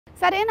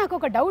సరే నాకు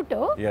ఒక డౌట్.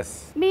 yes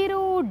మీరు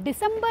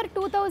డిసెంబర్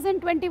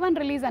 2021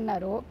 రిలీజ్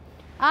అన్నారు,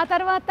 ఆ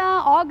తర్వాత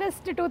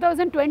ఆగస్ట్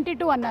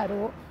 2022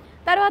 అన్నారు,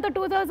 తర్వాత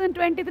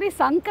 2023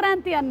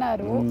 సంక్రాంతి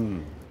అన్నారు,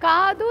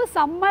 కాదు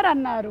సమ్మర్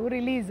అన్నారు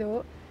రిలీజ్,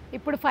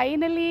 ఇప్పుడు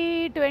ఫైనలీ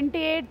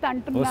 28th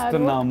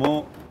అంటున్నారు.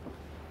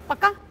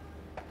 పక్కా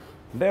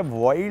అంటే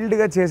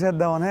వైల్డ్గా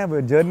చేసేద్దామనే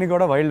జర్నీ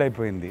కూడా వైల్డ్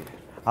అయిపోయింది.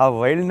 ఆ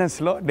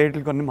వైల్డ్నెస్లో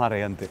డేట్లు కొన్ని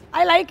మారాయి అంతే.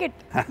 I like it,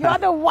 you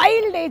are the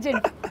wild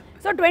agent.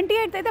 So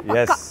 28th అయితే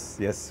పక్కా.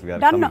 yes we are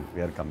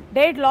coming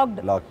date locked.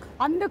 Lock.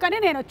 అందుకనే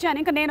నేను వచ్చాను.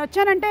 ఇంకా నేను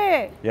వచ్చానంటే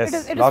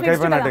లాక్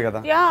అయిపోయినట్టే కదా.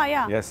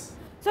 యా yes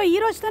సో ఈ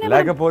రోజుతోనే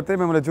లేకపోతే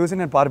మిమ్మల్ని చూసి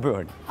నేను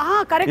పారిపోయాడు.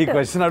 కరెక్ట్. ఈ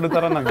క్వశ్చన్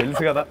అడుగుతారని నాకు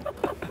తెలుసు కదా.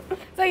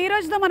 సో ఈ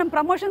రోజుతో మనం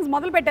ప్రమోషన్స్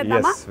మొదలు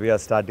పెట్టేద్దామా? yes we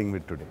are starting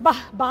with today.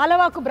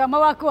 బాలవాకు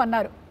బ్రహ్మవాకు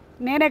అన్నారు,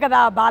 నేనే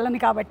కదా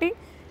బాలని, కాబట్టి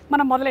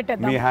మనం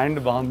మొదలెట్టేద్దాం. మీ హ్యాండ్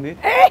బాగుంది,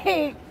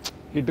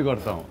 హిట్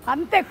కొడతాము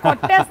అంతే,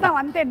 కొట్టేస్తాం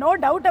అంతే, no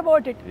doubt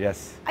about it. yes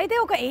అయితే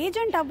ఒక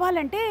ఏజెంట్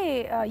అవ్వాలంటే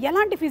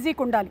ఎలాంటి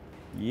ఫిజిక్ ఉండాలి?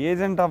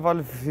 ఏజెంట్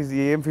అవ్వాలి,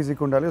 ఏం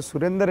ఫిజిక్ ఉండాలి?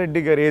 సురేందర్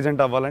రెడ్డి గారు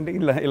ఏజెంట్ అవ్వాలంటే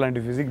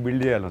ఇలాంటి ఫిజిక్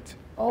బిల్డ్ చేయాలి వచ్చి.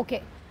 ఓకే,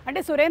 అంటే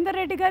సురేందర్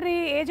రెడ్డి గారి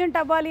ఏజెంట్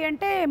అవ్వాలి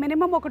అంటే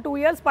మినిమం ఒక 2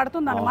 years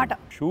పడుతుంది అన్నమాట.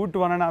 షూట్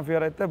 1.5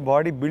 year అయితే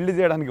బాడీ బిల్డ్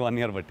చేయడానికి 1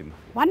 year పట్టింది.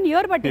 1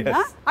 year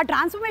పట్టిందా? ఆ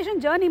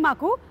ట్రాన్స్ఫర్మేషన్ జర్నీ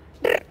మాకు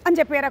అని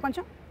చెప్పారా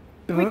కొంచెం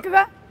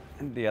క్విక్గా?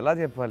 అంటే ఎలా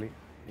చెప్పాలి,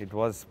 it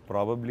was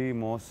probably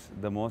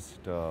the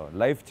most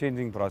life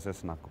changing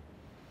process.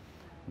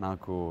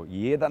 నాకు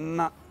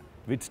ఏదన్నా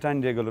విత్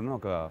స్టాండ్ చేయగలను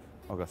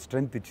ఒక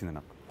స్ట్రెంగ్త్ ఇచ్చింది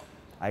నాకు.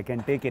 I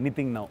can take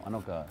anything now అని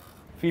ఒక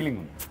ఫీలింగ్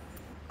ఉంది.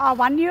 ఆ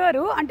 1 year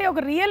అంటే ఒక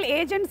రియల్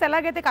ఏజెంట్స్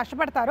ఎలాగైతే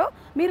కష్టపడతారో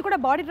మీరు కూడా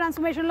బాడీ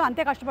ట్రాన్స్ఫర్మేషన్లో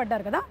అంతే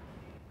కష్టపడ్డారు కదా?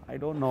 I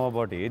don't know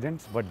about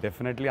agents, but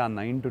definitely ఆ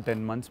 9 to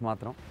 10 months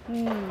మాత్రం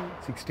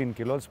 16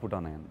 kilos పుట్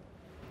ఆన్ అయ్యాను.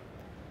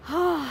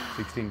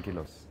 16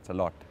 kilos, it's a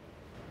lot.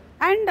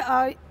 And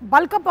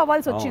బల్కప్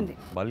అవ్వాల్సి వచ్చింది.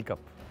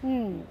 బల్కప్,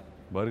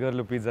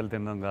 బర్గర్లు పిజ్జాలు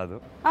తినడం కాదు,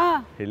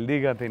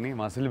 హెల్దీగా తిని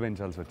మసిల్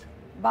పెంచాల్సి వచ్చింది.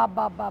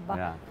 బాబా.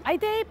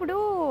 అయితే ఇప్పుడు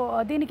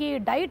దీనికి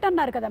డైట్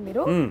అన్నారు కదా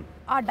మీరు,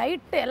 ఆ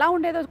డైట్ ఎలా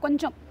ఉండేదో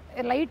కొంచెం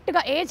లైట్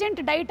గా, ఏజెంట్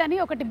డైట్ అని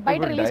ఒకటి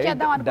బయట రిలీజ్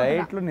చేద్దాం అనుకుంటున్నా.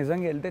 డైట్ లో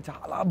నిజంగా వెళ్తే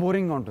చాలా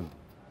బోరింగ్ ఉంటుంది,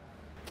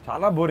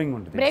 చాలా బోరింగ్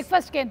ఉంటుంది.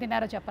 బ్రేక్ఫాస్ట్ కి ఏం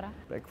తిన్నారో చెప్పరా?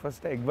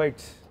 Breakfast egg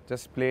whites,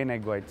 just plane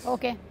egg whites.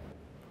 Okay.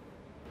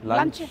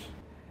 Lunch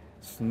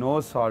no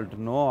salt,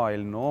 no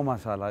oil, no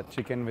masala,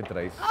 chicken with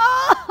rice.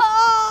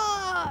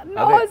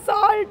 No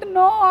salt,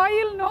 no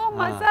oil, no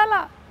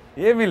masala,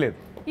 ఏమీ లేదు.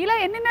 ఇలా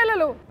ఎన్ని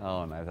నెలలు?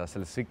 అవును,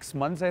 అసలు 6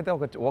 months అయితే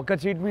ఒక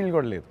చీట్ మీల్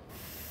కూడా లేదు.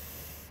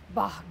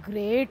 బా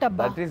గ్రేట్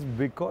అబ్బా. దట్ ఈస్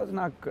బికాజ్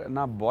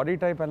నా బాడీ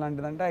టైప్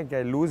ఎలాంటిదంటే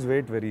I lose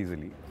weight very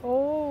easily.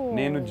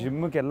 నేను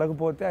జిమ్కి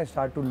వెళ్ళకపోతే I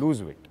start to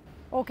lose weight.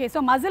 Okay, so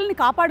muscle ని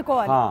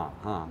కాపాడుకోవాలి.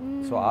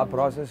 సో ఆ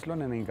ప్రాసెస్లో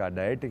నేను ఇంకా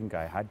డయట్, ఇంకా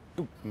I had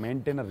to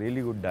maintain a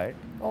really good diet.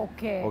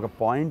 Okay. ఒక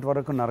పాయింట్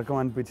వరకు నరకం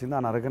అనిపించింది,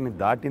 ఆ నరకాన్ని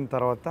దాటిన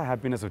తర్వాత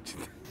హ్యాపీనెస్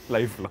వచ్చింది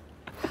లైఫ్లో.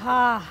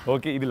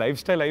 ఓకే, ఇది లైఫ్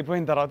స్టైల్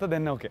అయిపోయిన తర్వాత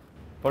దెన్ ఓకే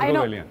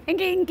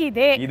ఇంక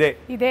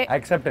ఇదే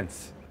యాక్సెప్టెన్స్.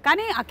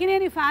 కానీ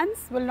Akkineni fans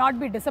will not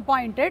be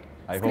disappointed.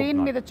 Screen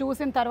మీద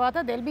చూసిన తర్వాత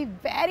they will be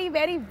very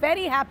very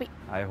very happy.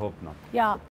 I hope not. Yeah.